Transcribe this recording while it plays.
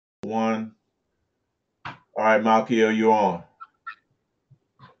one. All right, Malkiel, you're on.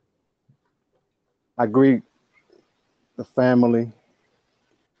 I greet the family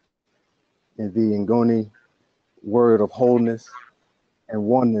in the Ngoni word of wholeness and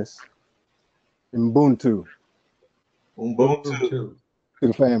oneness, Ubuntu, Ubuntu. to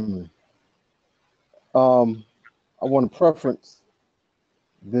the family. I want to preference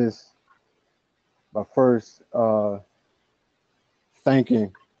this by first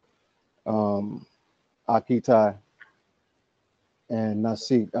thanking Eitai and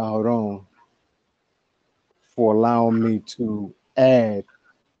Nasik Aharon for allowing me to add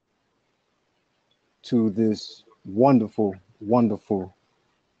to this wonderful, wonderful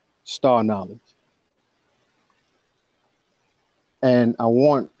star knowledge. And I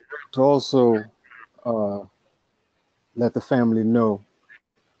want to also let the family know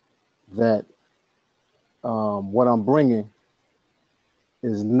that what I'm bringing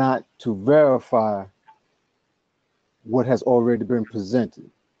is not to verify what has already been presented.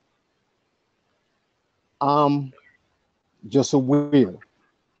 I'm just a wheel,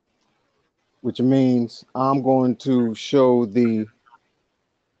 which means I'm going to show the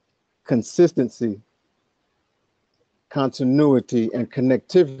consistency, continuity, and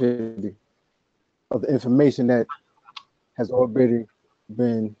connectivity of the information that has already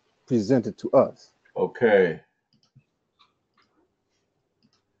been presented to us. Okay.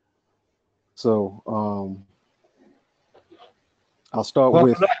 So I'll start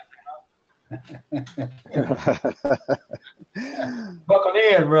with Buckle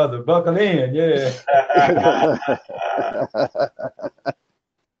in, brother. Buckle in, yeah.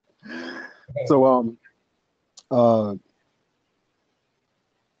 So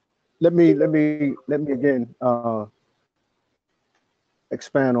let me again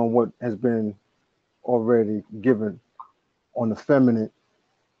expand on what has been already given on the feminine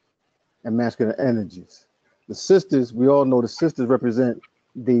and masculine energies. The sisters, we all know the sisters represent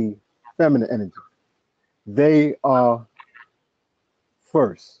the feminine energy. They are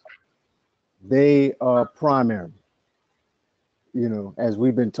first. They are primary. You know, as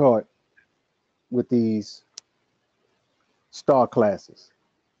we've been taught with these star classes.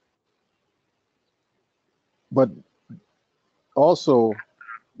 But also,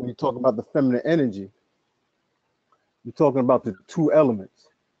 when you talk about the feminine energy, you're talking about the two elements,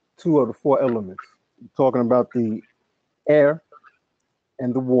 two of the four elements. You're talking about the air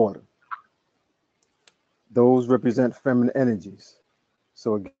and the water. Those represent feminine energies.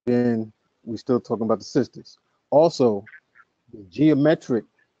 So again, we're still talking about the sisters. Also, the geometric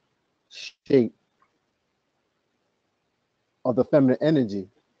shape of the feminine energy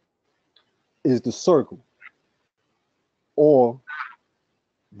is the circle, or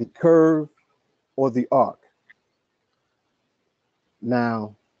the curve, or the arc.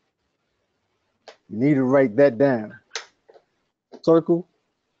 Now, you need to write that down. Circle,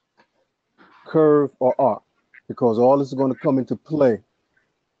 curve, or arc, because all this is going to come into play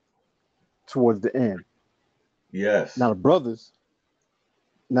towards the end. Yes. Now the brothers,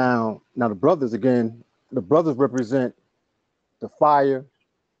 again, the brothers represent the fire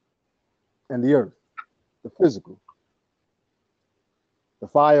and the earth, the physical. The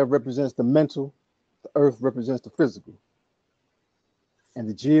fire represents the mental, the earth represents the physical. And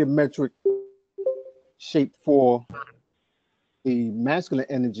the geometric shape for the masculine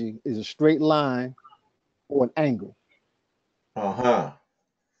energy is a straight line or an angle. Uh-huh.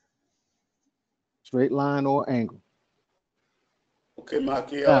 Straight line or angle. Okay,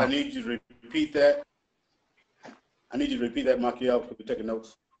 Malkiel, I need you to repeat that. I need you to repeat that, Malkiel, for taking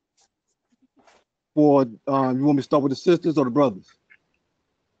notes. For you want me to start with the sisters or the brothers?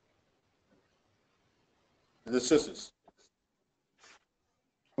 The sisters.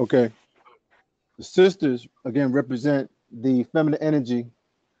 Okay. The sisters, again, represent the feminine energy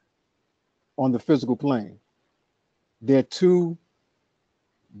on the physical plane. Their two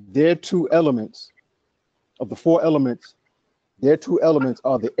elements of the four elements, their two elements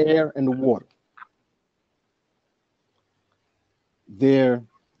are the air and the water. Their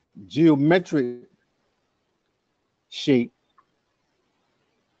geometric shape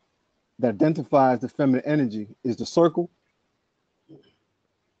that identifies the feminine energy is the circle,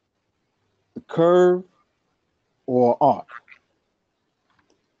 the curve, or arc.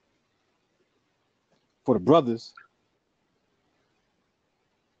 For the brothers,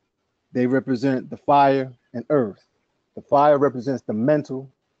 they represent the fire and earth. The fire represents the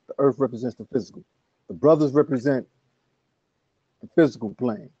mental, the earth represents the physical. The brothers represent the physical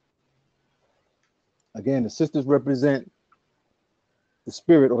plane. Again, the sisters represent the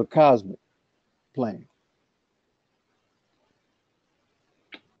spirit or the cosmic plane.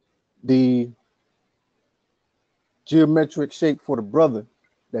 The geometric shape for the brother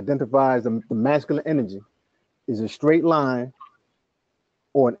that identifies the masculine energy is a straight line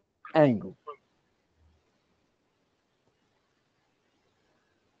or an angle.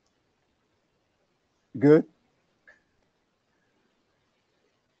 Good?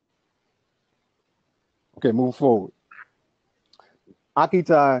 Okay, move forward.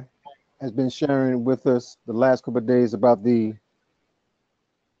 Eitai has been sharing with us the last couple of days about the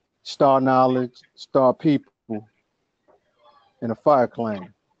star knowledge, star people, and the fire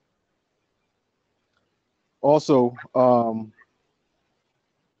clan. Also,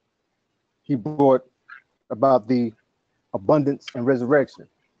 he brought about the abundance and resurrection,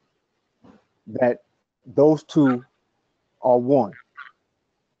 that those two are one.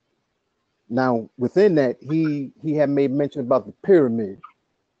 Now, within that, he had made mention about the pyramid,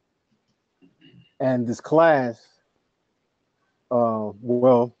 and this class.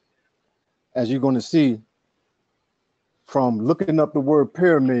 Well, as you're going to see, from looking up the word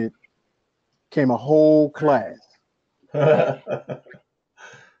pyramid came a whole class.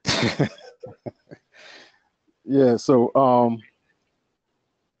 Yeah, so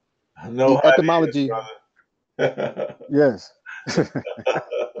No the etymology, idea, yes. brother.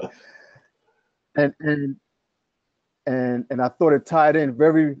 and and I thought it tied in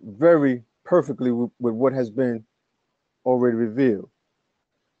very, very perfectly with what has been already revealed.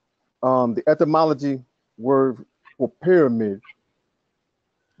 The etymology word for pyramid,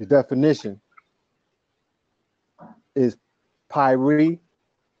 the definition is pyre,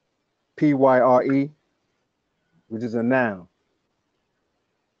 Pyre, which is a noun.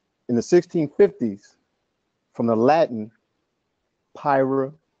 In the 1650s, from the Latin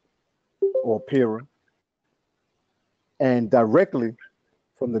pyra or pyrrha, and directly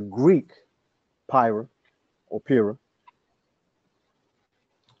from the Greek pyra or pyrrha.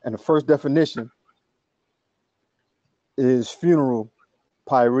 And the first definition is funeral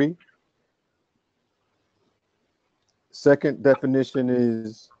pyre. Second definition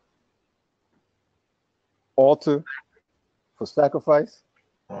is altar for sacrifice.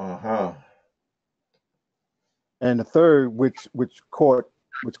 Uh-huh. And the third, which caught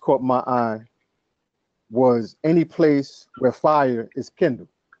my eye, was any place where fire is kindled.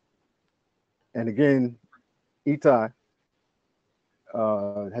 And again, Eitai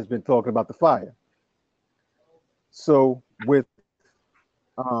has been talking about the fire. So with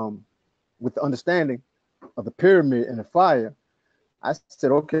the understanding of the pyramid and the fire, I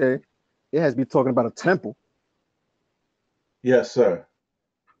said, okay, it has to be talking about a temple Yes, sir.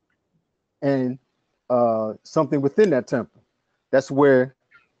 and something within that temple. That's where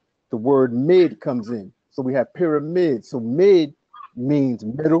the word mid comes in. So we have pyramid. So mid means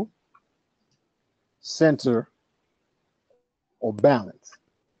middle, center, or balance.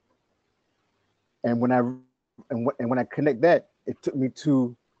 And when I connect that, it took me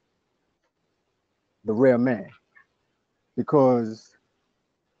to the rare man, because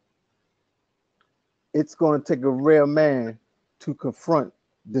it's going to take a rare man to confront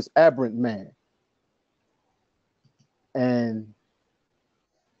this aberrant man, and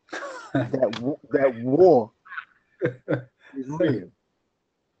that war is real.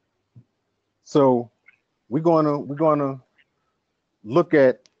 So we're gonna look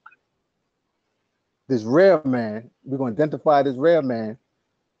at this rare man. We're gonna identify this rare man,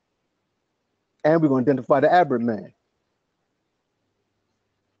 and we're gonna identify the aberrant man.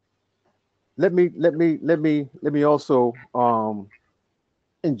 Let me also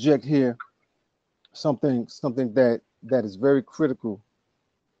inject here something that is very critical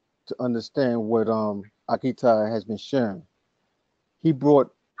to understand what Akita has been sharing. He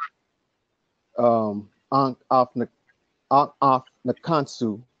brought Ankh of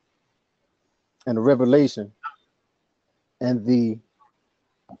Nakansu and the revelation and the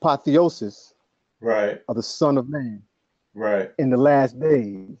apotheosis Right. of the Son of Man Right. in the last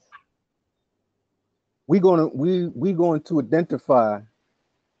days. We're going to identify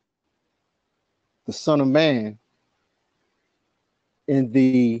the Son of Man in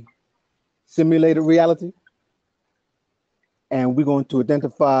the simulated reality, and we're going to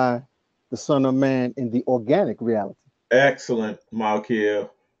identify the Son of Man in the organic reality. Excellent, Malkiel.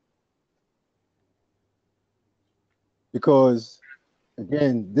 Because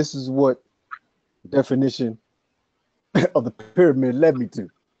again, this is what the definition of the pyramid led me to.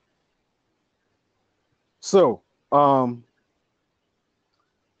 So we're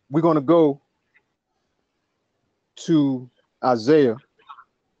going to go to Isaiah,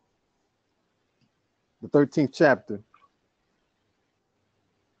 the 13th chapter.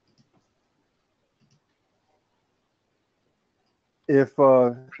 if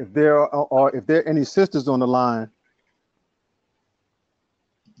if there are any sisters on the line,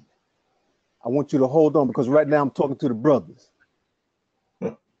 I want you to hold on because right now I'm talking to the brothers.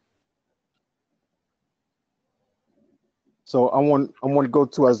 So I want to go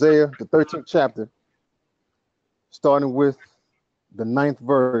to Isaiah, the 13th chapter, starting with the 9th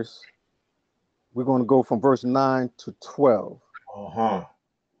verse. We're going to go from verse 9 to 12. Uh-huh.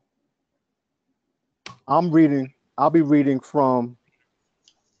 I'll be reading from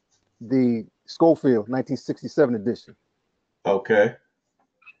the Schofield 1967 edition. Okay.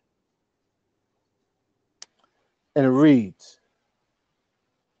 And it reads,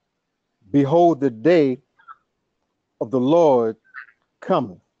 "Behold, the day of the Lord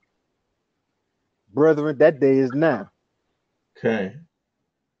cometh. Brethren, that day is now." Okay.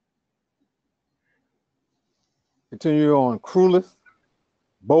 Continue on. "Crueleth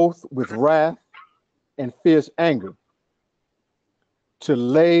both with wrath and fierce anger, to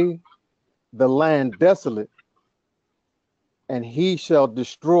lay the land desolate, and he shall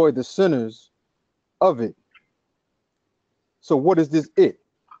destroy the sinners of it." So what is this it?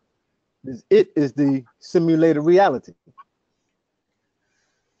 This it is the simulated reality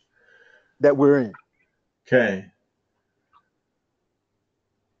that we're in. Okay.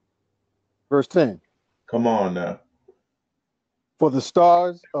 Verse 10. Come on now. "For the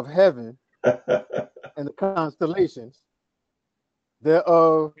stars of heaven and the constellations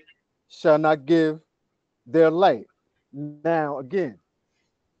thereof shall not give their light." Now again,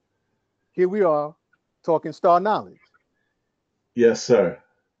 here we are talking star knowledge. Yes, sir.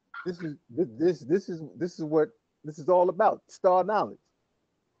 This is what this is all about, star knowledge.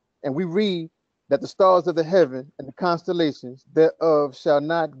 And we read that the stars of the heaven and the constellations thereof shall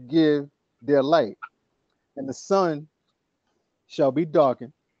not give their light, and the sun shall be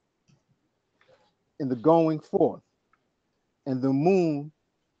darkened in the going forth, and the moon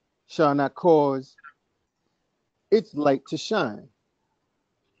shall not cause its light to shine.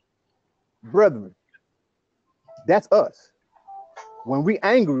 Brethren, that's us. When we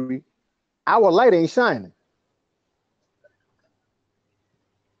angry, our light ain't shining.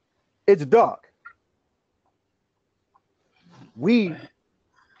 It's dark. We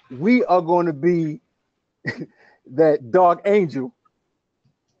are going to be that dark angel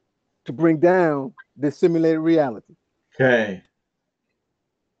to bring down this simulated reality. Okay.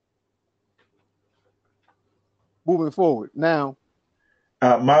 Moving forward. Now,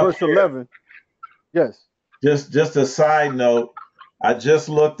 Malkiel, verse 11. Yes. just a side note, I just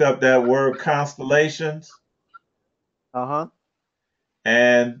looked up that word constellations, Uh-huh.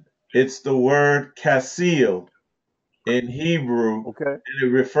 and it's the word Casil in Hebrew, Okay. and it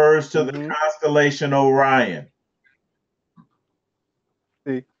refers to the Mm-hmm. constellation Orion.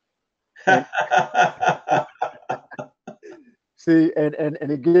 See. See. See, and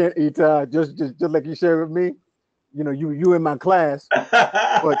again, Eitai, just like you shared with me, you know, you in my class,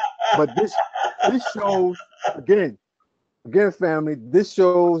 but this shows again, family, this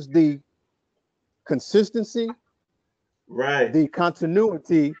shows the consistency, Right. the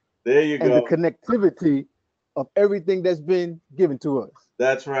continuity, There you and the go. connectivity of everything that's been given to us.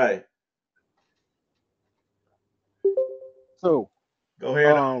 That's right. So, Go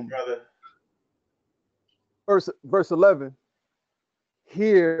ahead on, brother. verse 11,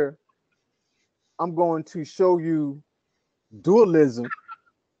 here I'm going to show you dualism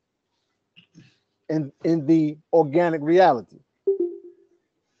in the organic reality.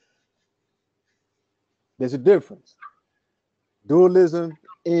 There's a difference. Dualism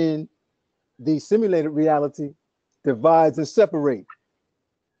in the simulated reality divides and separates.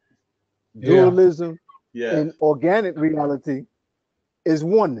 Yeah. Dualism Yes. in organic reality is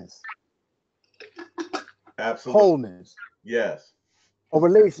oneness, Absolutely. wholeness, Yes. a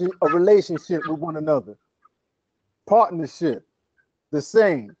relationship with one another, partnership, the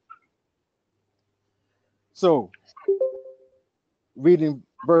same. So, reading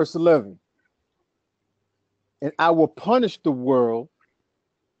verse 11, "And I will punish the world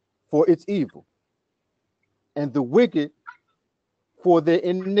for its evil, and the wicked for their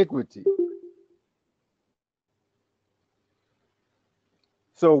iniquity."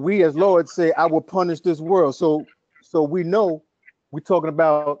 So we as Lord say, "I will punish this world." So we know we're talking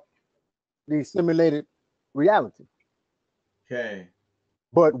about the simulated reality. Okay.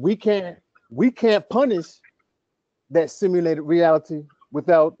 But we can't punish that simulated reality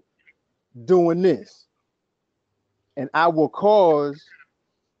without doing this. "And I will cause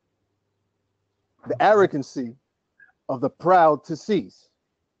the arrogancy of the proud to cease,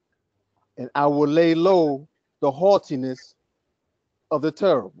 and I will lay low the haughtiness of the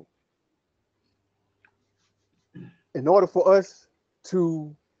terrible." In order for us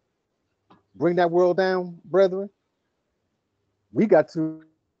to bring that world down, brethren, we got to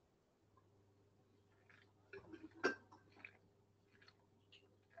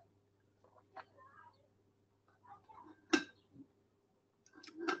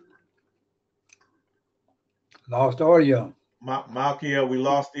Lost audio. Malkiel, we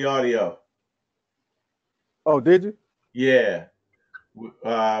lost the audio. oh, did you? Yeah.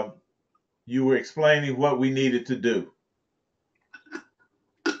 You were explaining what we needed to do.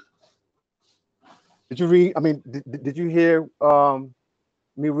 Did you read? I mean, did you hear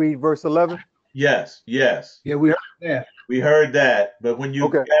me read verse 11? Yes, yes. Yeah, we heard that. We heard that, but when you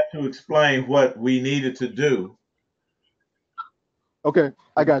Okay. got to explain what we needed to do, Okay,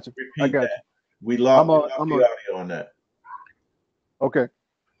 I got you. I repeat got that. you. We lost the I'm audio on that. okay.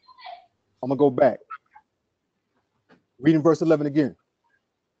 I'm gonna go back. Reading verse 11 again.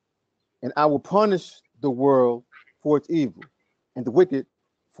 And I will punish the world for its evil, and the wicked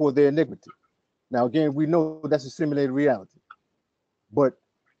for their iniquity. Now, again, we know that's a simulated reality. But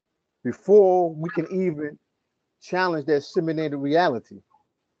before we can even challenge that simulated reality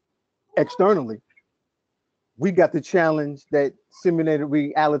externally, we got to challenge that simulated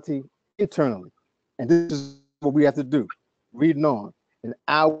reality internally. And this is what we have to do. Reading on. And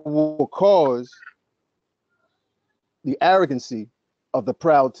I will cause the arrogancy of the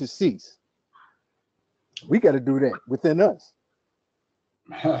proud to cease. We got to do that within us.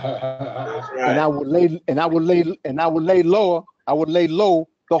 That's right. And I will lay low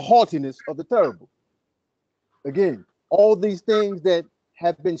the haughtiness of the terrible. Again, all these things that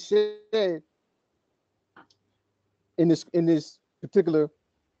have been shared in this particular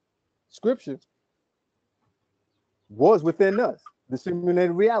scripture was within us, the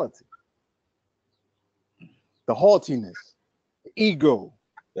simulated reality, the haughtiness, the ego,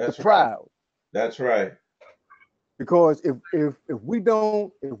 That's the proud. right. That's right. Because if we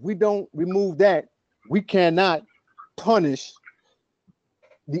don't remove that, we cannot punish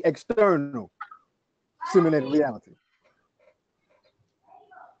the external simulated reality.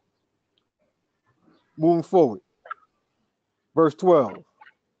 Moving forward, verse 12.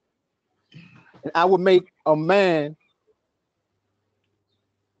 And I will make a man.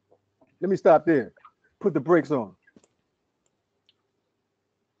 Let me stop there. Put the brakes on.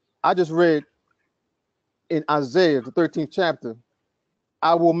 I just read in Isaiah, the 13th chapter,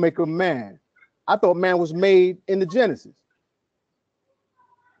 I will make a man. I thought man was made in the Genesis.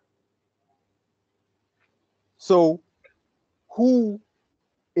 So who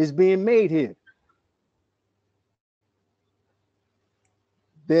is being made here?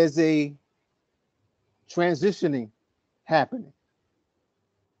 There's a transitioning happening.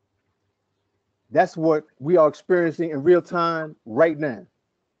 That's what we are experiencing in real time right now.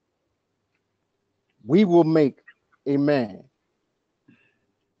 We will make a man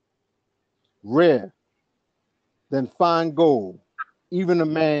rare than fine gold, even a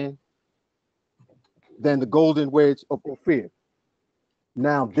man than the golden wedge of Ophir.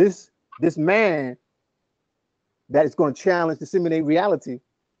 Now, this man that is going to challenge the simulated reality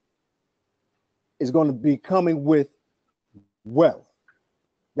is going to be coming with wealth.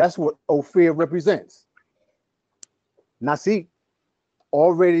 That's what Ophir represents. Nasi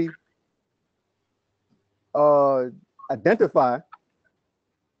already identify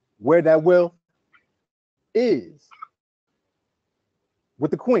where that wealth is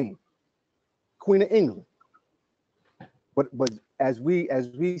with the Queen of England. But as we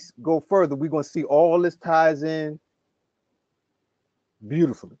go further, we're going to see all this ties in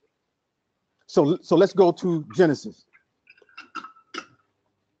beautifully. So let's go to Genesis,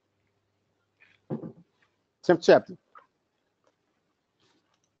 10th chapter.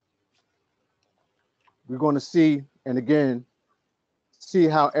 We're going to see, and again, see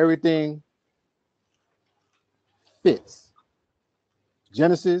how everything fits.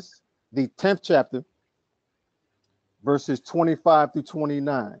 Genesis, the 10th chapter, verses 25 through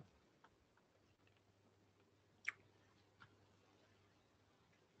 29.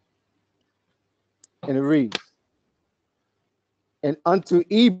 And it reads, and unto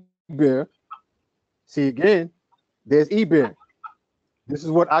Eber, see again, there's Eber. This is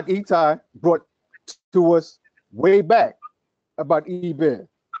what Eitai brought to us way back about Eber.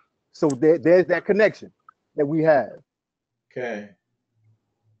 So there's that connection that we have. Okay.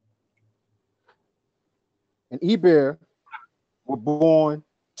 And Eber were born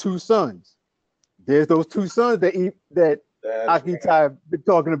two sons. There's those two sons that Eitai been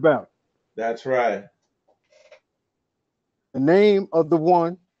talking about. That's right. The name of the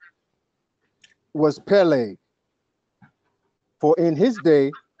one was Peleg, for in his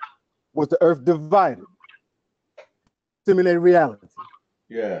day was the earth divided. simulated reality.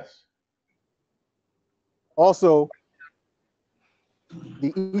 Yes. Also,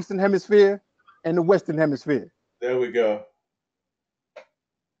 the Eastern Hemisphere and the Western Hemisphere. There we go.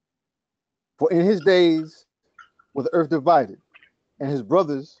 For in his days was the earth divided, and his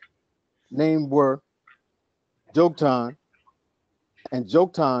brothers named were Joktan, and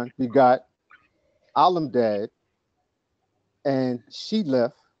Joktan begot Alamdad, and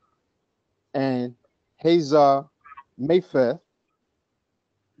Sheleph, and Hazar Mepheth,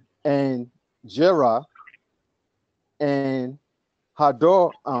 and Jerah, and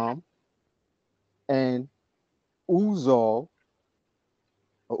Hadoram, and Uzal,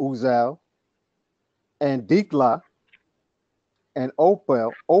 or Uzal, and Dikla, and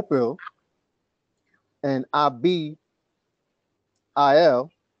Opel, and Abi,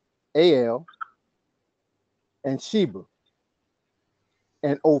 Al, and Sheba,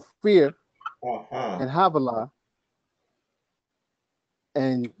 and Ophir, Uh-huh. and Havilah,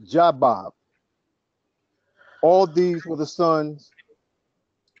 and Jabab. All these were the sons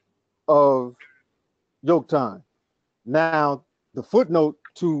of Joktan. Now, the footnote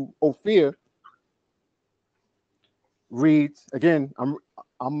to Ophir reads, again,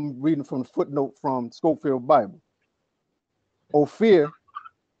 I'm reading from the footnote from Schofield Bible. Ophir,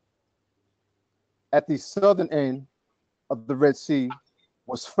 at the southern end of the Red Sea,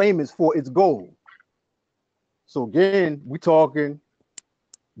 was famous for its gold. So again, we're talking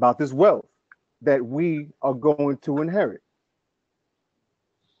about this wealth that we are going to inherit.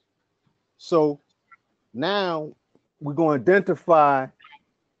 So now we're going to identify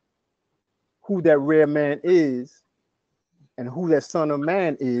who that rare man is and who that son of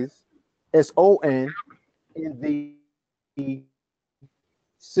man is, S-O-N, in the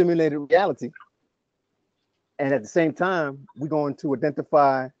simulated reality. And at the same time, we're going to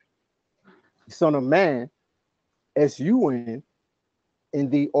identify the son of man, S-U-N, in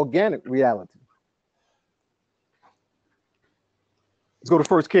the organic reality. Let's go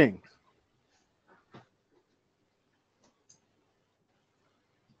to 1 Kings.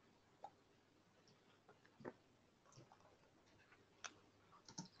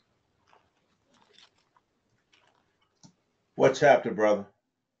 What chapter, brother?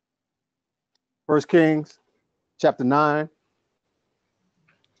 1 Kings, chapter 9,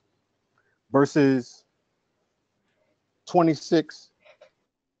 verses 26,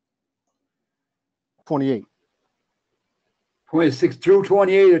 28. 26 through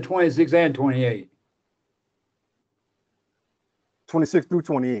 28 or 26 and 28? 26 through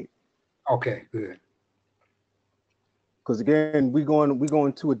 28. Okay, good. Because again, we're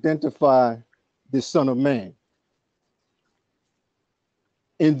going to identify this son of man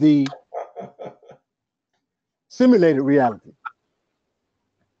in the simulated reality.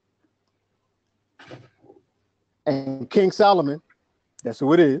 And King Solomon, that's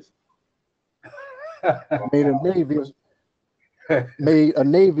who it is, made a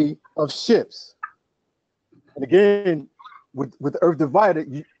navy of ships. And again, with the earth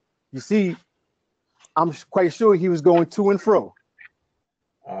divided, you see, I'm quite sure he was going to and fro.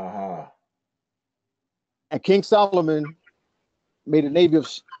 Uh-huh. And King Solomon made a navy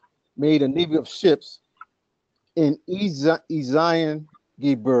of ships in Ezion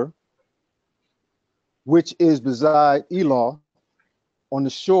Geber, which is beside Elah, on the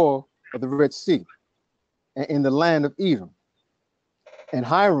shore of the Red Sea, and in the land of Edom. And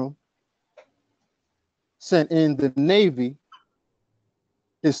Hiram sent in the navy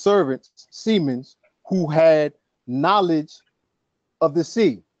his servants, seamen, who had knowledge of the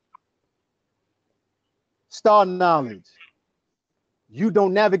sea. Star knowledge. You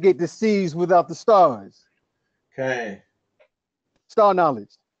don't navigate the seas without the stars. Okay. Star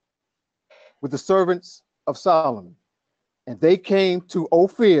knowledge with the servants of Solomon. And they came to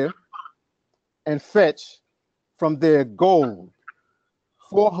Ophir and fetched from their gold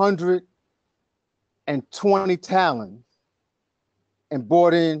 420 talents and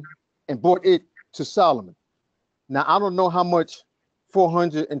brought it to Solomon. Now, I don't know how much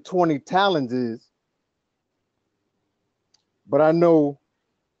 420 talents is, but I know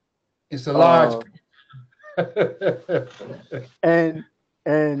It's a large. and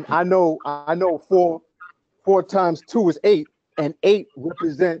I know four times 2 is 8, and 8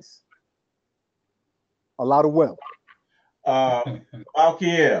 represents a lot of wealth.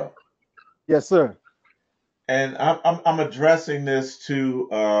 Malkiel, Yes, sir. and I'm addressing this to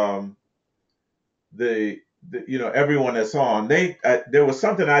the everyone that's on. There was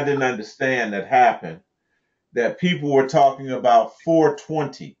something I didn't understand that happened, that people were talking about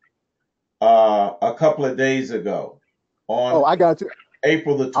 420 a couple of days ago Oh, on I got you.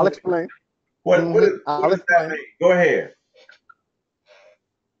 April the I'll 20th. explain. What I'll does that explain. mean? Go ahead.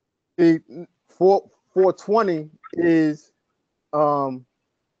 The 420 is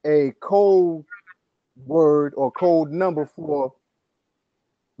a code word or code number for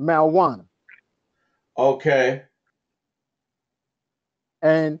marijuana. Okay.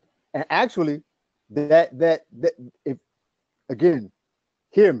 And actually that if again,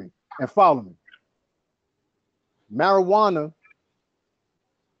 hear me and follow me. Marijuana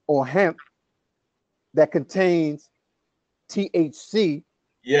or hemp that contains THC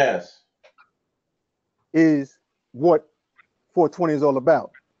Yes. is what 420 is all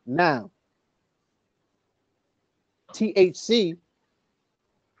about. Now, THC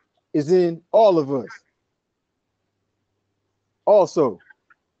is in all of us also,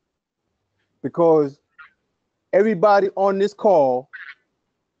 because everybody on this call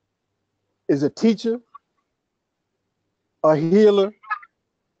is a teacher, a healer,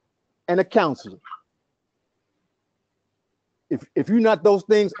 and a counselor. If you're not those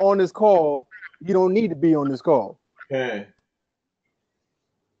things on this call, you don't need to be on this call. Okay.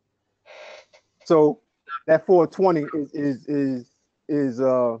 So that 420 is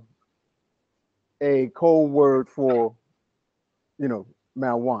a code word for,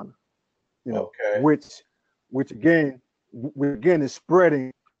 marijuana, Okay. which again is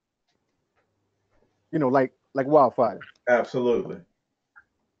spreading, like wildfire. Absolutely.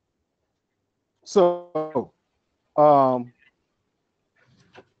 So I'm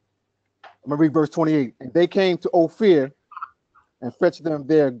gonna read verse 28. And they came to Ophir and fetched them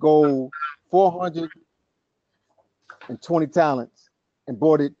their gold 420 talents and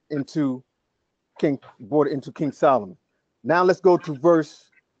brought it into King Solomon. Now let's go to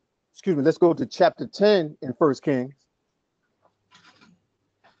let's go to chapter 10 in First Kings,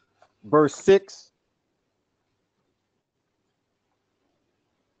 verse 6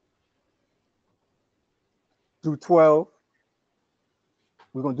 through 12.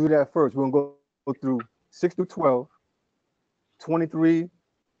 We're gonna do that first. We're gonna go through 6 through 12, 23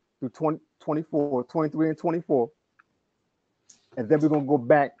 through 20, 24, 23 and 24. And then we're gonna go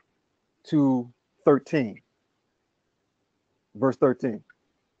back to 13, verse 13.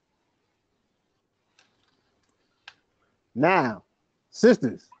 Now,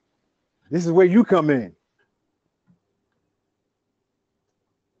 sisters, this is where you come in.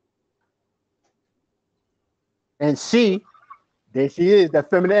 And there she is, that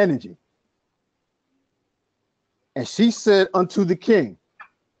feminine energy. And she said unto the king,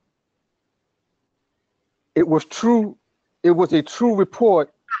 it was a true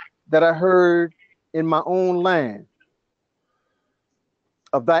report that I heard in my own land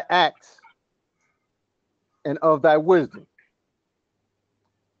of thy acts and of thy wisdom.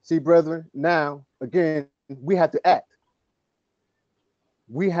 See, brethren, now again, we have to act.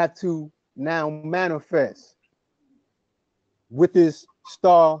 We have to now manifest with this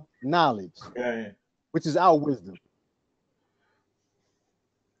star knowledge, Okay. which is our wisdom.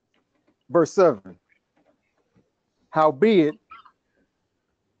 Verse 7. Howbeit,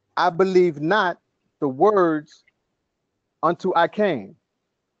 I believe not the words unto I came,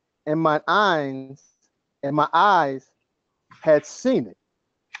 and my eyes had seen it,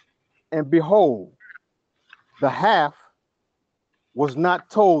 and behold, the half was not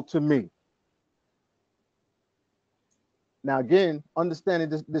told to me. Now again, understanding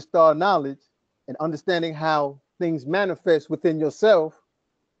this star knowledge and understanding how things manifest within yourself,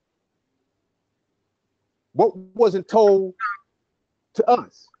 what wasn't told to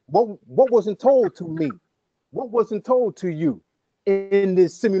us? What wasn't told to me? What wasn't told to you in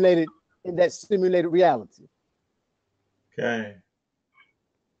that simulated reality? Okay.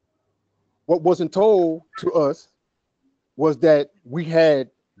 What wasn't told to us was that we had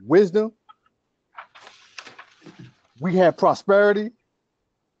wisdom, we had prosperity,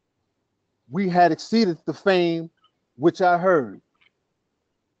 we had exceeded the fame which I heard.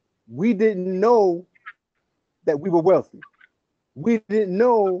 We didn't know that we were wealthy. We didn't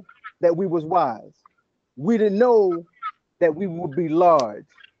know that we was wise. We didn't know that we would be large,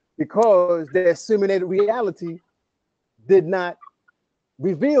 because that simulated reality did not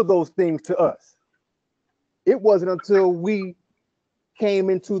reveal those things to us. It wasn't until we came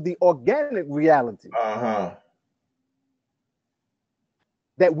into the organic reality Uh-huh.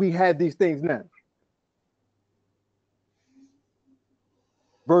 that we had these things now.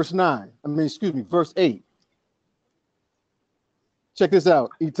 Verse 8. Check this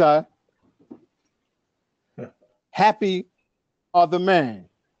out, Eitai. Happy are the man.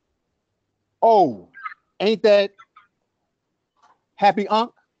 Oh, ain't that happy,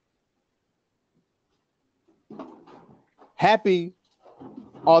 Unc? Happy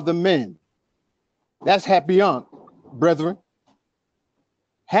are the men That's happy on, brethren.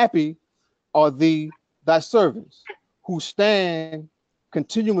 Happy are thy servants who stand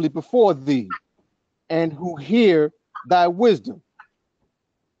continually before thee and who hear thy wisdom.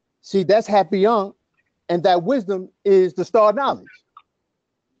 See, that's happy young, and that wisdom is the star knowledge.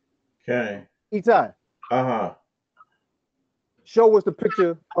 Okay. Eitai, Uh-huh. show us the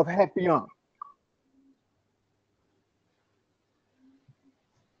picture of happy young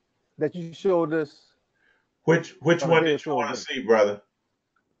that you showed us. Which one Day or did you so want ago. to see, brother?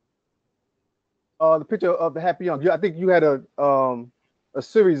 The picture of the happy young. I think you had a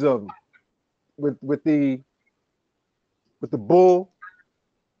series of them with the bull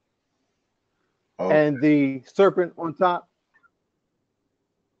Okay. and the serpent on top.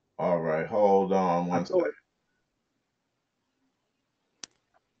 All right. Hold on I one saw second. it.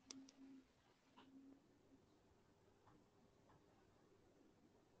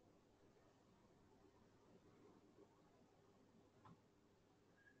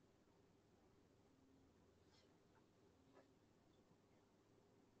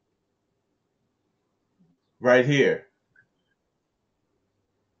 Right here.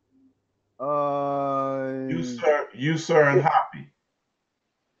 Uh, You, sir, and yeah, Hoppy.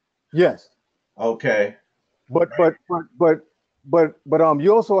 yes, Okay. but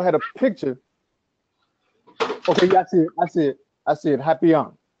you also had a picture. Okay, yeah, I see it. I see it. I see it. Happy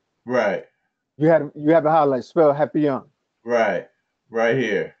young. Right. You have a highlight spell happy young. Right. Right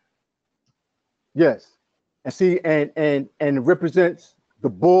here. Yes, and see, and it represents the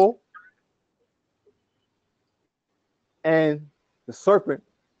bull and the serpent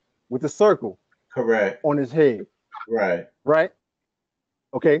with the circle Correct. on his head. Right. Right.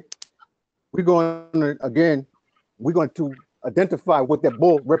 Okay. We're going to again. We're going to identify what that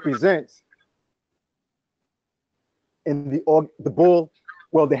bull represents in the bull.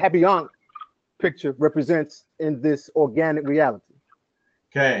 Well, the happy young picture represents in this organic reality.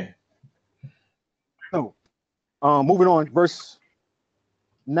 Okay. So, moving on, verse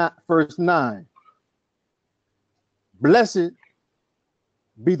 9. Blessed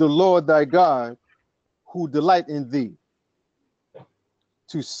be the Lord thy God, who delight in thee,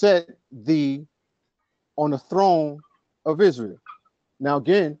 to set thee on the throne of Israel. Now,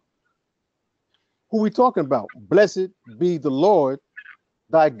 again, who we talking about? Blessed be the Lord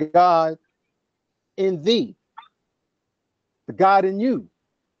thy God in thee, the God in you.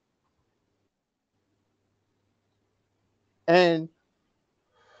 And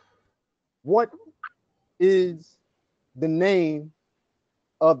what is the name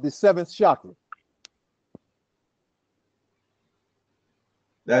of the seventh chakra?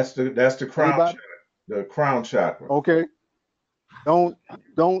 That's the crown Anybody? chakra. The crown chakra. Okay. Don't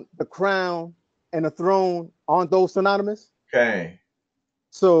the crown and the throne, aren't those synonymous? Okay.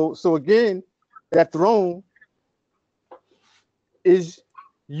 So again, that throne is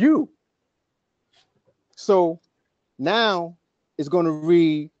you. So now it's going to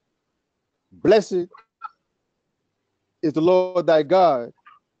read, blessed is the Lord thy God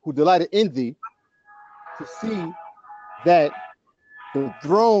who delighted in thee, to see that the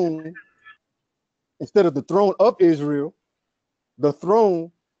throne, instead of the throne of Israel, the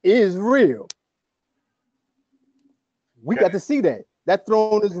throne is real. We Okay. got to see that. That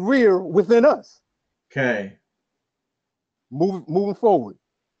throne is real within us. Okay. Moving forward.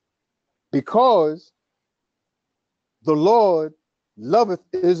 Because the Lord loveth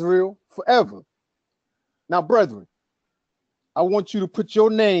Israel forever. Now, brethren, I want you to put your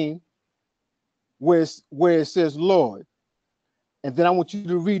name where it says Lord. And then I want you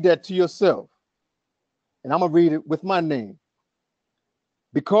to read that to yourself. And I'm going to read it with my name.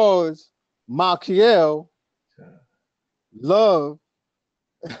 Because Malkiel love,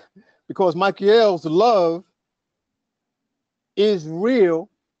 because Malkiel's love is real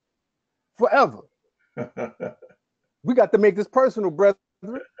forever. We got to make this personal, brethren.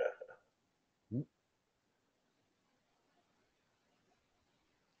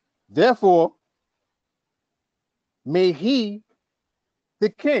 Therefore, may he, the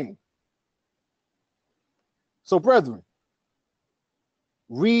king. So, brethren,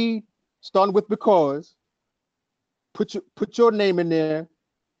 read, starting with because, put your name in there,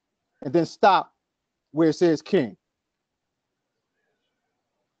 and then stop where it says king.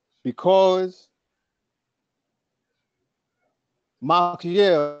 Because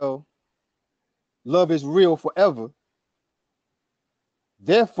Malkiel, love is real forever.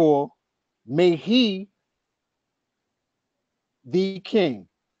 Therefore, may he, the king.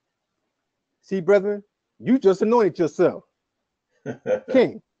 See, brethren, you just anointed yourself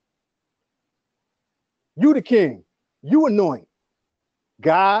king. You the king. You anoint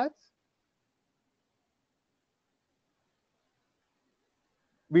gods,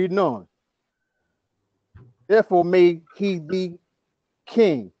 Reading on. Therefore made he thee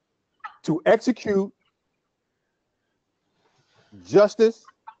king to execute justice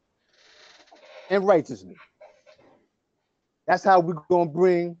and righteousness. That's how we're going to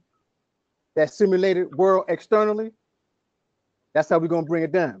bring that simulated world externally. That's how we're going to bring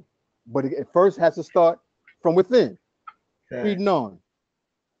it down. But it first has to start from within. Okay. Reading on.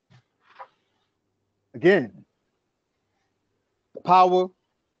 Again, the power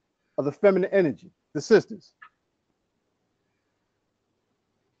of the feminine energy, the sisters.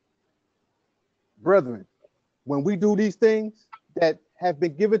 Brethren, when we do these things that have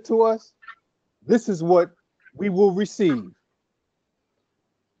been given to us, this is what we will receive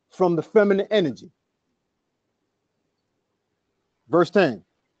from the feminine energy. Verse 10,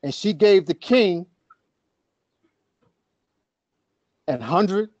 and she gave the king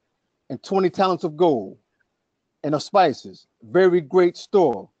 120 talents of gold and of spices, very great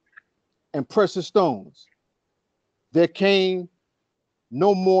store, and precious stones. There came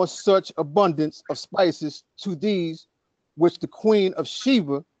no more such abundance of spices to these which the queen of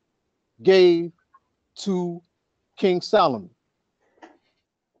Sheba gave to King Solomon.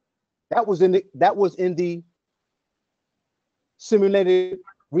 That was in the simulated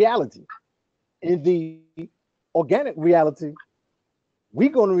reality. In the organic reality, we're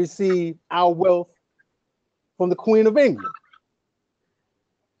going to receive our wealth from the Queen of England.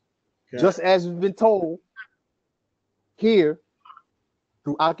 Okay. Just as we've been told here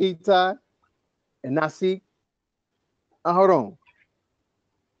through Eitai and Nasik. Hold on.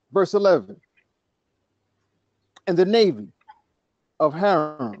 Verse 11. And the navy of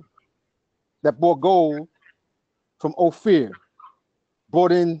Haram that brought gold from Ophir,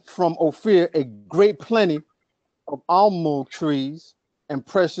 brought in from Ophir a great plenty of almug trees and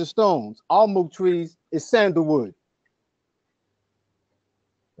precious stones. Almug trees is sandalwood.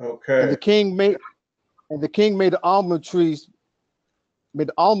 Okay. And the king made the almond trees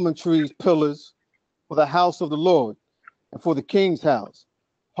pillars for the house of the Lord and for the king's house,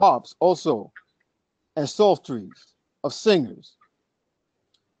 harps also, and psalteries of singers.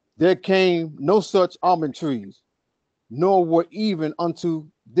 There came no such almond trees, nor were even unto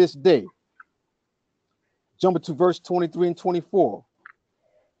this day. Jumping to verse 23 and 24.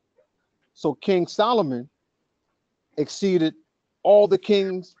 So King Solomon exceeded all the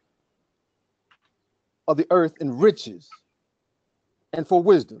kings of the earth in riches and for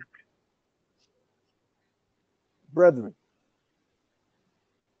wisdom. Brethren,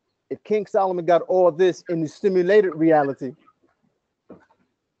 if King Solomon got all this in the simulated reality,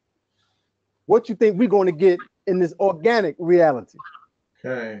 what you think we're going to get in this organic reality?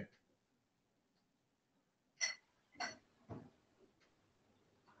 Okay.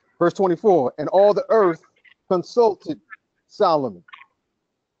 Verse 24, and all the earth consulted Solomon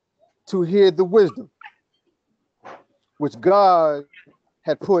to hear the wisdom which God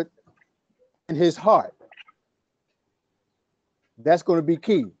had put in his heart. That's going to be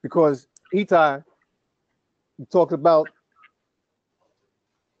key, because Eitai, you talked about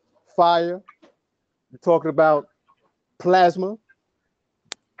fire, you're talking about plasma,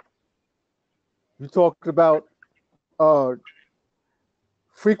 you talked about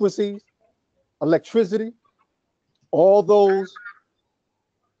frequencies, electricity. All those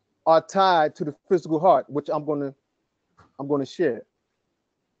are tied to the physical heart, which I'm going to share.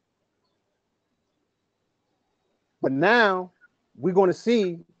 But now we're going to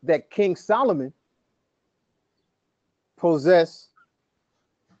see that King Solomon possessed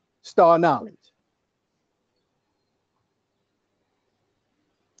star knowledge.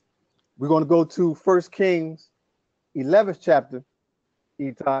 We're going to go to 1 Kings 11th chapter,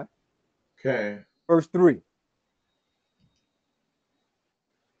 Eitai, Okay. verse 3.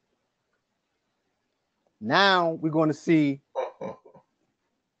 Now we're going to see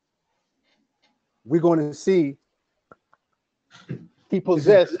he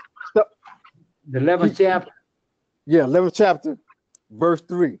possessed The 11th chapter. Yeah, 11th chapter, verse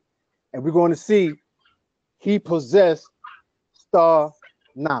 3. And we're going to see he possessed star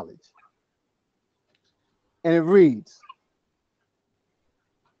knowledge. And it reads,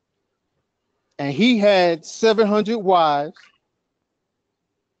 and he had 700 wives,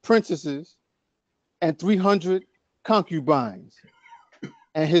 princesses, and 300 concubines,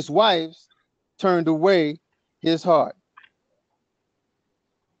 and his wives turned away his heart.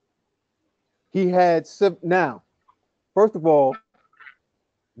 He had now, first of all,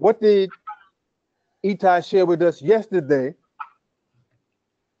 what did Eitai share with us yesterday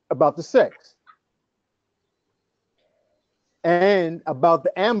about the sex and about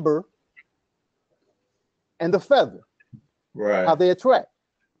the amber and the feather, Right. how they attract?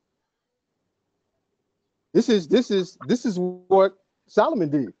 This is what Solomon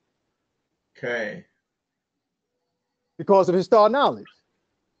did Okay. because of his star knowledge.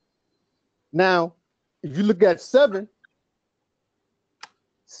 Now, if you look at seven,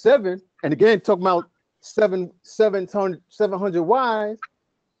 and again talking about 700 wise,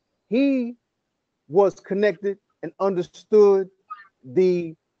 he was connected and understood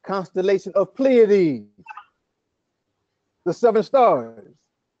the constellation of Pleiades, the 7 stars,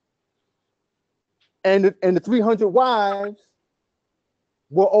 and the 300 wives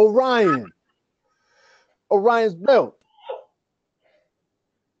were Orion's belt.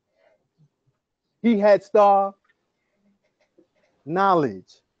 He had star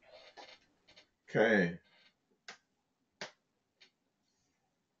knowledge. Okay.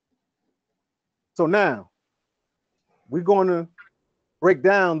 So now we're going to break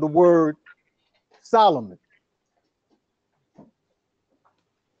down the word Solomon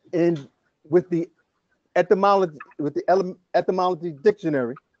and with the etymology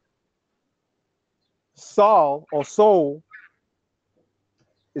dictionary. Sol or soul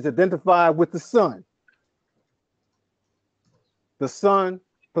is identified with the sun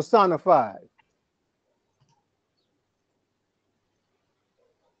personified.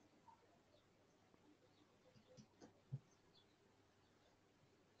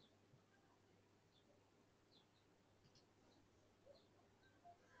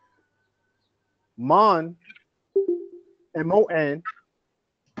 Mon, M-O-N.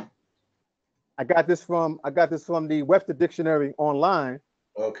 I got this from the Webster Dictionary online.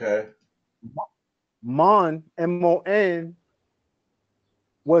 Okay. Mon, M-O-N,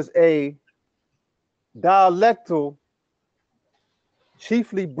 was a dialectal,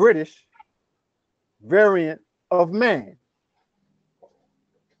 chiefly British variant of man.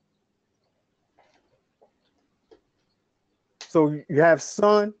 So you have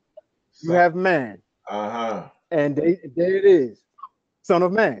son, you have man. Uh-huh. And there it is, son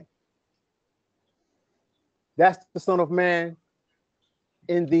of man. That's the son of man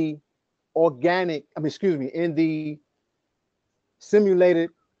in the in the simulated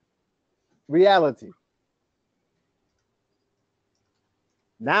reality.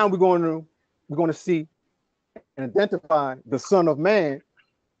 Now we're going to see and identify the son of man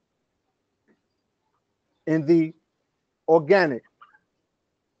in the organic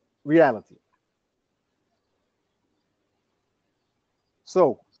reality.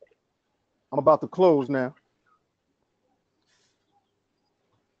 So I'm about to close now.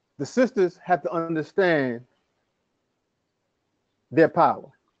 The sisters have to understand their power.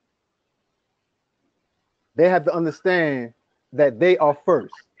 They have to understand that they are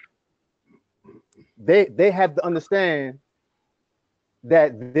first. They have to understand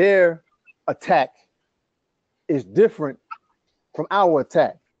that their attack is different from our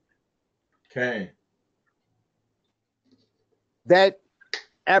attack. Okay. That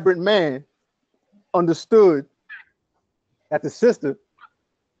aberrant man understood that the sister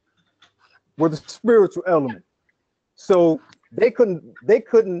were the spiritual element. So they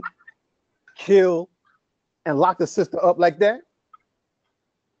couldn't kill and lock the sister up like that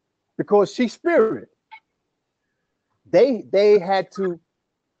because she's spirit. They had to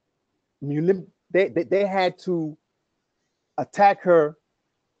they had to attack her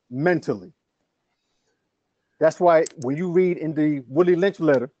mentally. That's why when you read in the Willie Lynch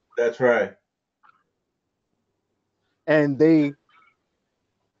letter, That's right. and they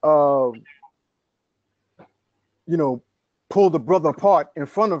pull the brother apart in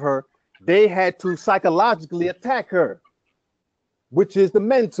front of her, they had to psychologically attack her, which is the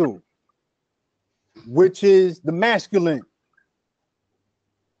mental, which is the masculine.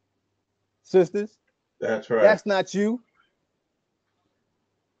 Sisters, That's right. that's not you.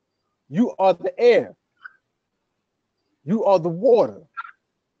 You are the air. You are the water,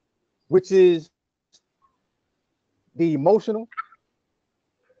 which is the emotional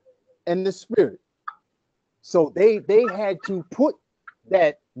and the spirit. So they had to put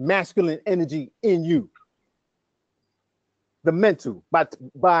that masculine energy in you, the mental,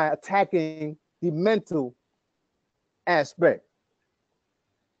 by attacking the mental aspect.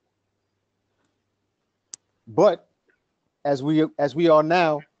 But as we are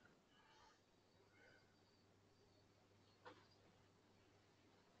now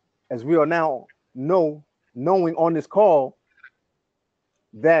knowing on this call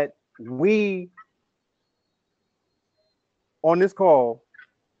that we on this call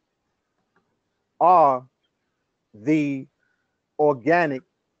are the organic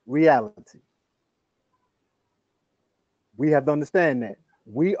reality. We have to understand that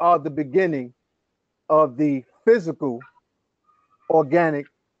we are the beginning of the physical organic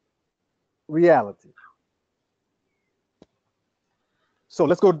reality. So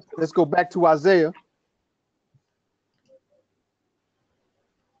let's go back to Isaiah.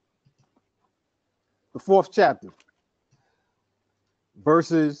 The 4th chapter,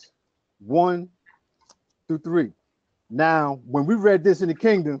 verses 1 through 3. Now, when we read this in the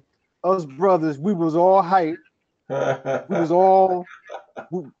kingdom, us brothers, we was all hyped. We was all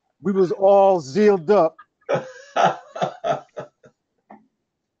we was all zealed up.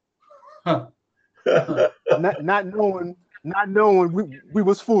 not knowing we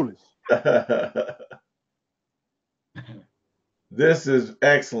was foolish. This is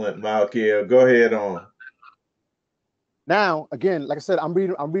excellent, Malkiel. Go ahead on. Now, again, like I said, I'm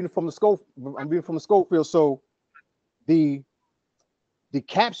reading from the scope. I'm reading from the Schofield. So the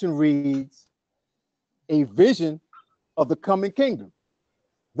caption reads, "A vision of the coming kingdom,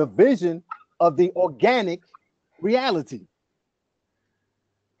 the vision of the organic reality."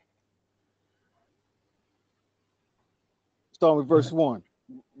 Starting with verse 1,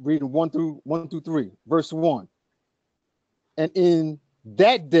 reading 1 through 3. Verse 1. And in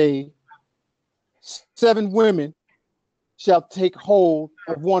that day, 7 women shall take hold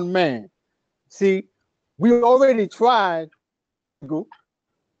of one man. See, we already tried.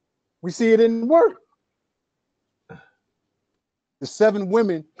 We see it in work. The 7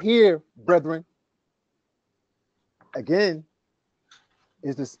 women here, brethren, again,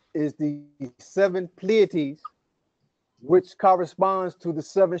 is the 7 Pleiades, which corresponds to the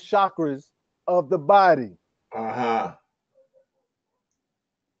 7 chakras of the body. Uh-huh.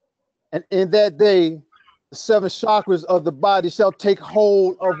 And in that day, the 7 chakras of the body shall take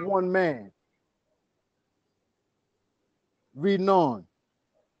hold of one man. Reading on,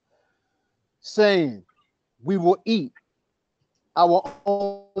 saying, we will eat our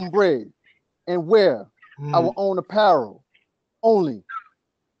own bread and wear our own apparel. Only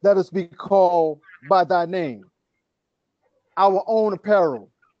let us be called by thy name. Our own apparel,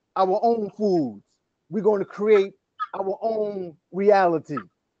 our own foods. We're going to create our own reality.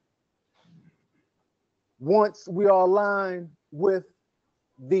 Once we are aligned with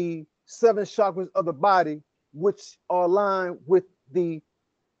the 7 chakras of the body, which are aligned with the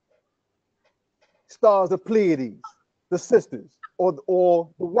stars of Pleiades, the sisters or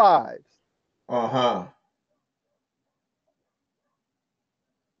the wives. Uh-huh.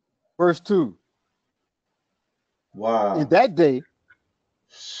 Verse 2. Wow. In that day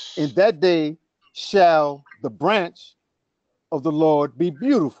shall the branch of the Lord be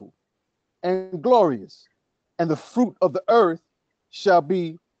beautiful and glorious, and the fruit of the earth shall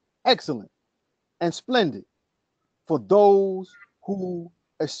be excellent and splendid for those who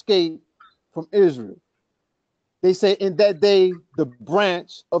escape from Israel. They say in that day, the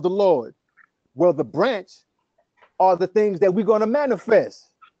branch of the Lord. Well, the branch are the things that we're going to manifest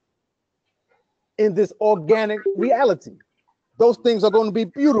in this organic reality. Those things are going to be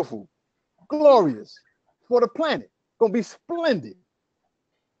beautiful, glorious for the planet, going to be splendid.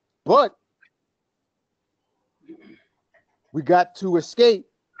 But we got to escape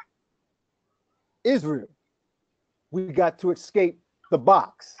Israel. We got to escape the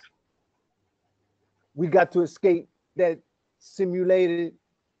box. We got to escape that simulated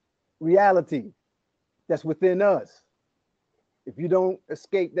reality that's within us. If you don't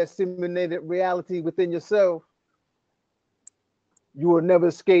escape that simulated reality within yourself, you will never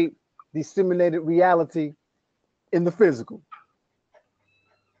escape the simulated reality in the physical.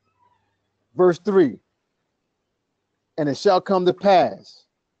 Verse 3, and it shall come to pass.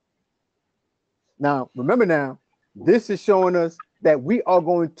 Now, remember now, this is showing us that we are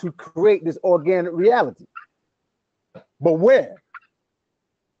going to create this organic reality. But where?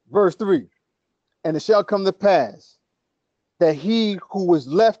 Verse 3, and it shall come to pass that he who is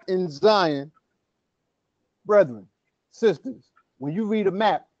left in Zion, brethren, sisters, when you read a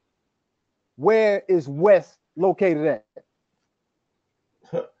map, where is West located at?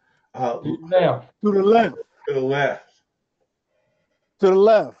 To the left. To the left. To the left. To the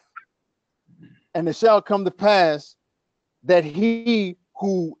left. And it shall come to pass that he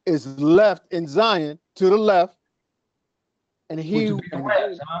who is left in Zion, to the left, and he To the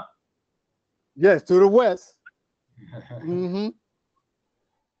west, huh? yes, to the west.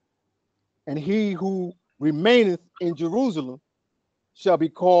 And he who remaineth in Jerusalem shall be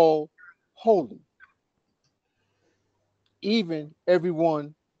called holy, even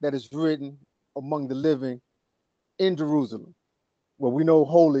everyone that is written among the living in Jerusalem. Well, we know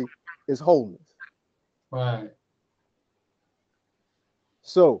holy is wholeness. Right.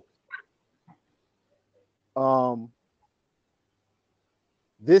 So,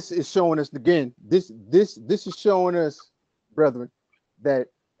 this is showing us again. This is showing us, brethren, that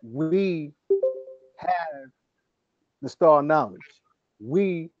we have the star knowledge.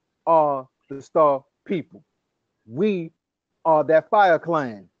 We are the star people. We are that fire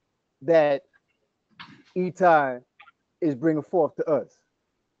clan that Eitai is bringing forth to us.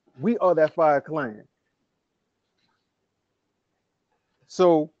 We are that fire clan.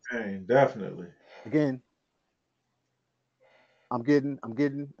 So Dang, definitely. again, I'm getting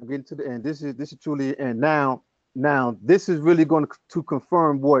to the end. This is truly the end. Now this is really going to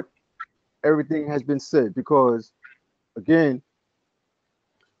confirm what everything has been said, because again,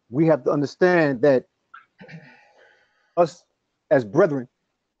 we have to understand that us as brethren,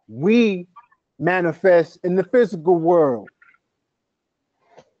 we manifest in the physical world.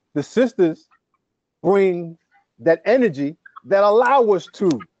 The sisters bring that energy that allow us to.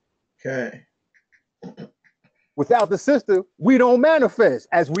 Okay. Without the sister, we don't manifest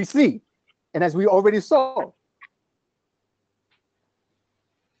as we see and as we already saw.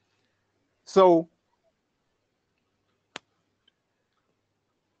 So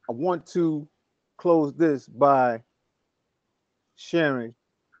I want to close this by sharing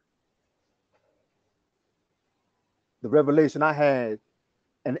the revelation I had.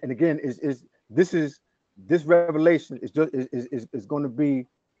 And again, this revelation is going to be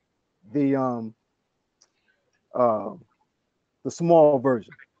the the small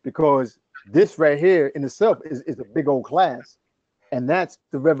version, because this right here in itself is a big old class, and that's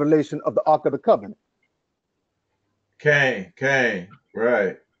the revelation of the Ark of the Covenant. Okay.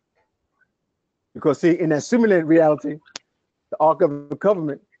 Right. Because see, in that simulated reality, the Ark of the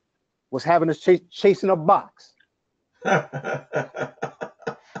Covenant was having us chasing a box. Ain't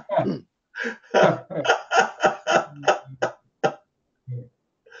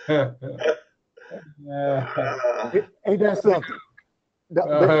that something?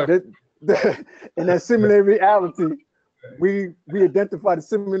 In that simulated reality, we identify the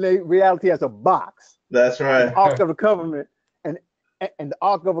simulated reality as a box. That's right. The Ark of the Covenant, and the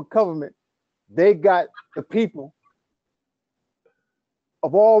Ark of the Covenant, they got the people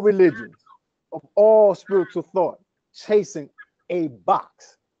of all religions, of all spiritual thought, chasing a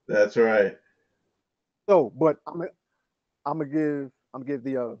box. That's right. So, but I'm gonna give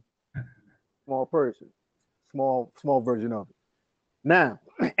the small person, small version of it. Now,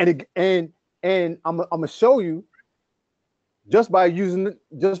 and I'm gonna show you just by using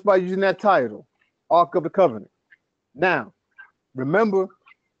that title, Ark of the Covenant. Now, remember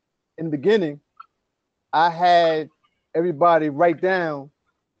in the beginning, I had everybody write down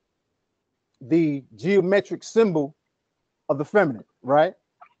the geometric symbol of the feminine, right?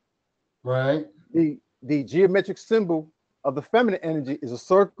 Right. The geometric symbol of the feminine energy is a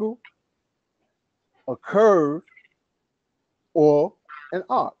circle, a curve, or an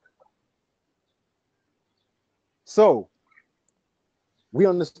arc. So we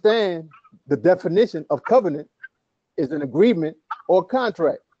understand the definition of covenant is an agreement or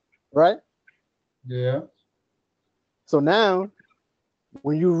contract, right? Yeah. So now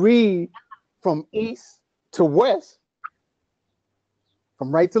when you read from east to west,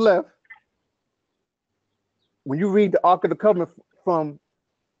 from right to left, when you read the Ark of the Covenant from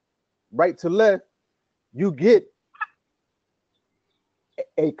right to left, you get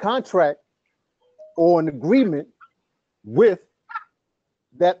a contract or an agreement with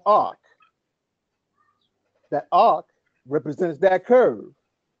that arc. That arc represents that curve.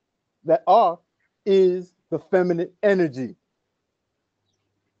 That arc is the feminine energy.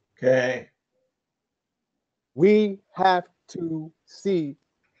 Okay. We have to see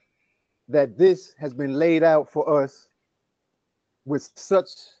that this has been laid out for us with such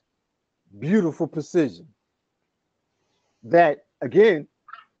beautiful precision that, again,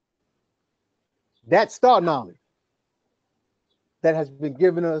 that star knowledge that has been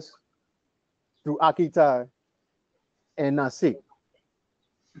given us through Akitai and Nasi.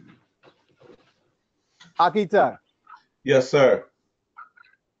 Akitai, Yes, sir.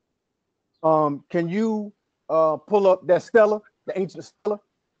 can you pull up that Stella, the ancient Stella?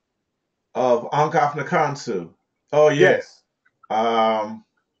 Of Ankaf Nakansu. Oh yeah. Yes.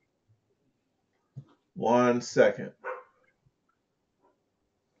 1 second.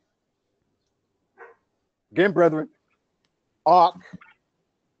 Again, brethren, Ark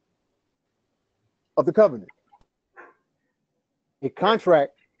of the Covenant, a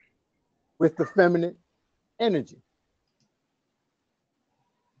contract with the feminine energy.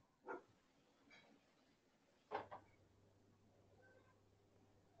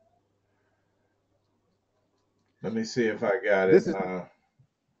 Let me see if I got This it. is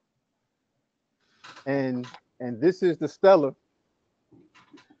and this is the Stella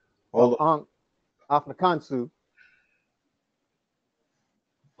Hold of on. Ankh Afnakansu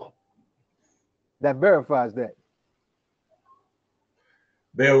that verifies that.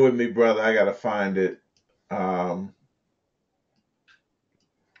 Bear with me, brother. I gotta find it. Um,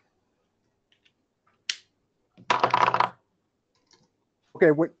 Okay,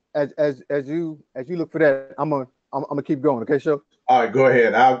 as you look for that, I'm gonna keep going. Okay, show. all right, go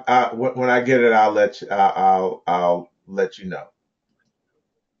ahead. When I get it, I'll let you. I'll let you know.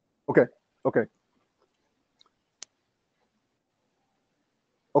 Okay, okay,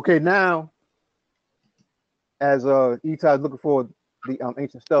 okay. Now, as Eitai is looking for the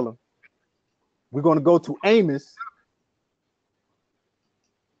ancient stellar, we're going to go to Amos,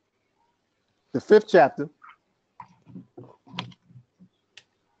 the 5th chapter,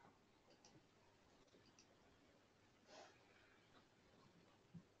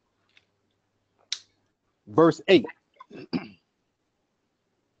 verse 8.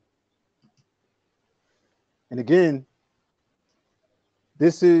 And again,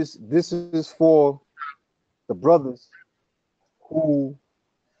 this is for the brothers who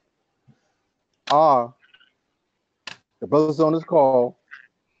are the brothers on this call,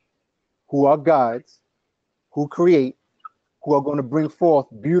 who are guides, who create, who are going to bring forth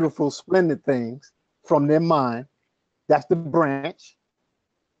beautiful, splendid things from their mind. That's the branch.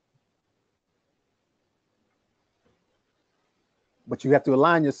 But you have to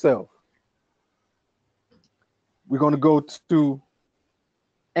align yourself. We're going to go to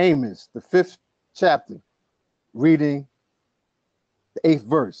Amos, the 5th chapter, reading the 8th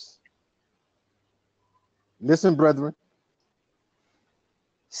verse. Listen, brethren,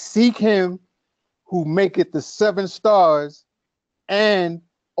 seek him who maketh the 7 stars and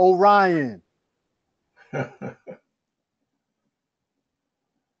Orion.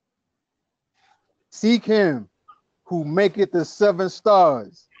 Seek him who maketh the 7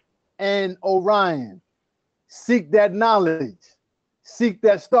 stars and Orion. Seek that knowledge. Seek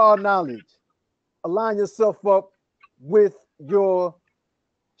that star knowledge. Align yourself up with your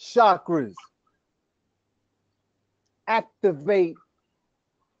chakras. Activate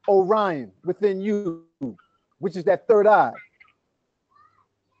Orion within you, which is that third eye.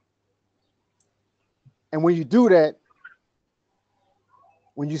 And when you do that,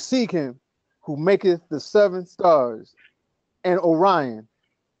 when you seek him who maketh the 7 stars and Orion,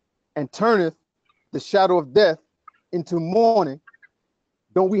 and turneth the shadow of death into morning,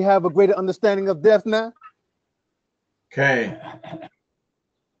 don't we have a greater understanding of death now? Okay.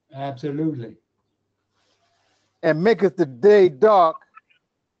 Absolutely. And maketh the day dark,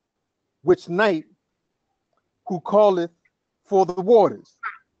 which night who calleth for the waters.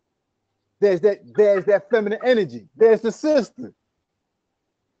 There's that feminine energy. There's the sister.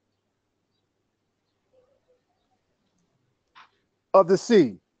 Of the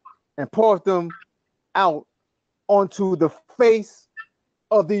sea, and poureth them out onto the face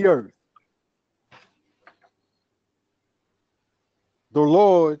of the earth. The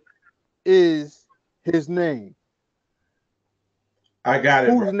Lord is his name. I got it,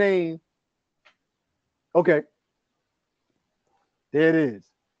 bro. Whose name? Okay, there it is.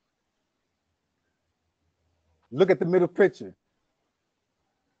 Look at the middle picture.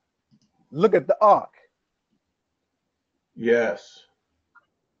 Look at the ark. Yes.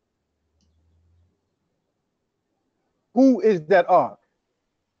 Who is that ark?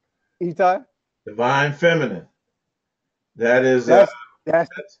 Eitai? Divine feminine. That is That's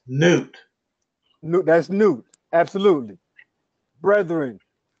Newt. that's Newt. Absolutely. Brethren,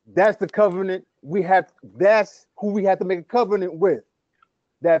 that's the covenant we have. That's who we have to make a covenant with.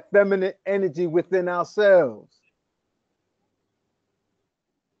 That feminine energy within ourselves.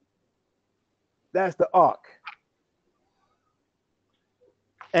 That's the ark.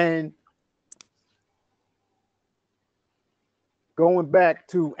 And going back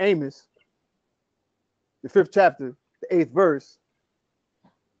to Amos, the 5th chapter, the 8th verse,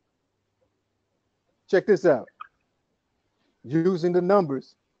 check this out. Using the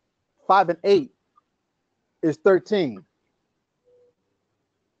numbers, 5 and 8 is 13.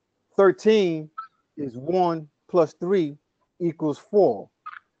 13 is 1 plus 3 equals 4.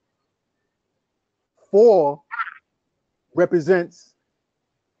 4 represents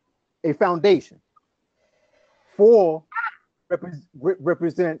a foundation. 4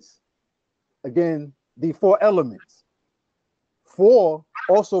 represents, again, the 4 elements. 4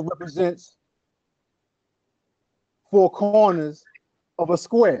 also represents 4 corners of a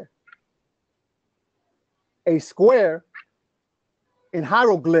square. A square in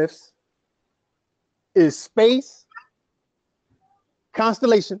hieroglyphs is space,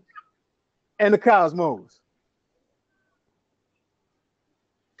 constellation, and the cosmos.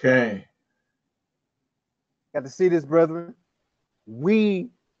 Okay. Got to see this, brethren.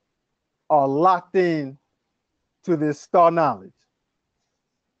 We are locked in to this star knowledge.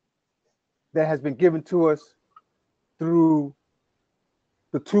 that has been given to us through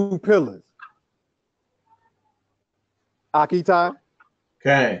the two pillars, Akitai,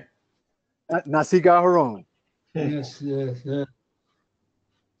 Okay. Nasiga Haron. Yes, yes, yes.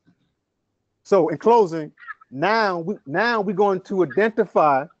 So in closing, now we're going to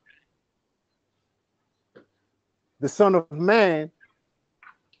identify the Son of Man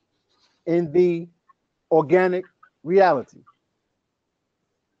in the organic reality.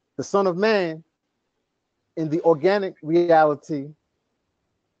 The Son of Man in the organic reality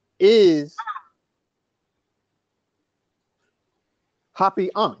is Happy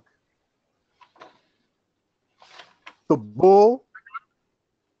Ankh, the bull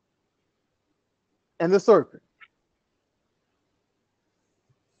and the serpent.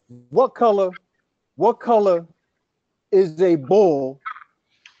 What color is a bull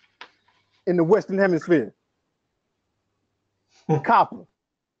in the Western Hemisphere? Copper.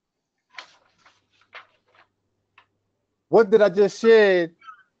 What did I just share?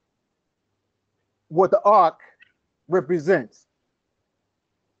 What the ark represents?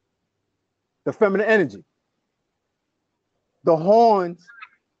 The feminine energy. The horns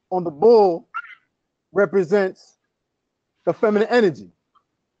on the bull represents the feminine energy.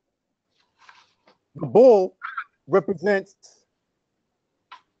 The bull represents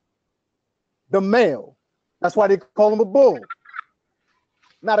the male. That's why they call him a bull,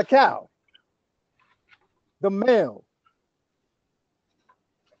 not a cow. The male.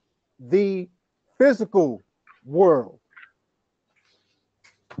 The physical world.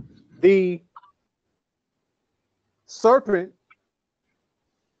 The serpent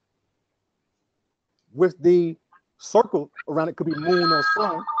with the circle around it, could be moon or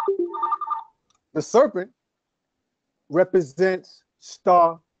sun. The serpent represents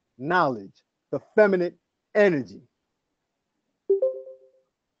star knowledge, the feminine energy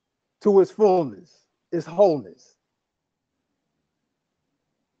to its fullness, its wholeness.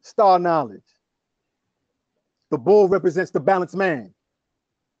 Star knowledge. The bull represents the balanced man.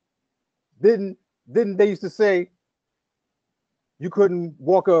 Didn't they used to say you couldn't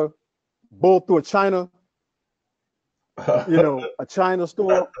walk a bull through a China, a China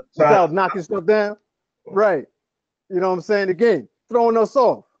store without knocking stuff down? Right. You know what I'm saying? Again, throwing us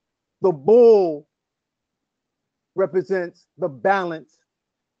off. The bull represents the balanced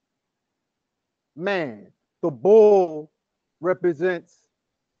man. The bull represents,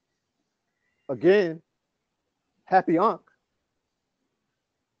 again, Happy Ankh,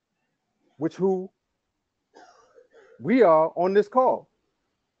 which who we are on this call.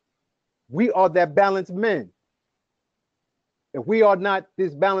 We are that balanced man. If we are not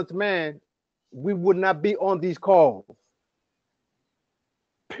this balanced man, we would not be on these calls.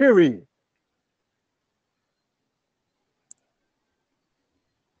 Period.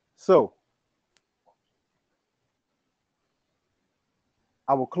 So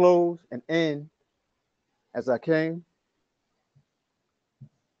I will close and end as I came,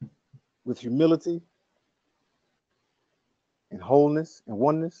 with humility and wholeness and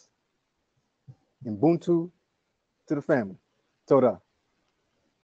oneness. Ubuntu to the family. Toda.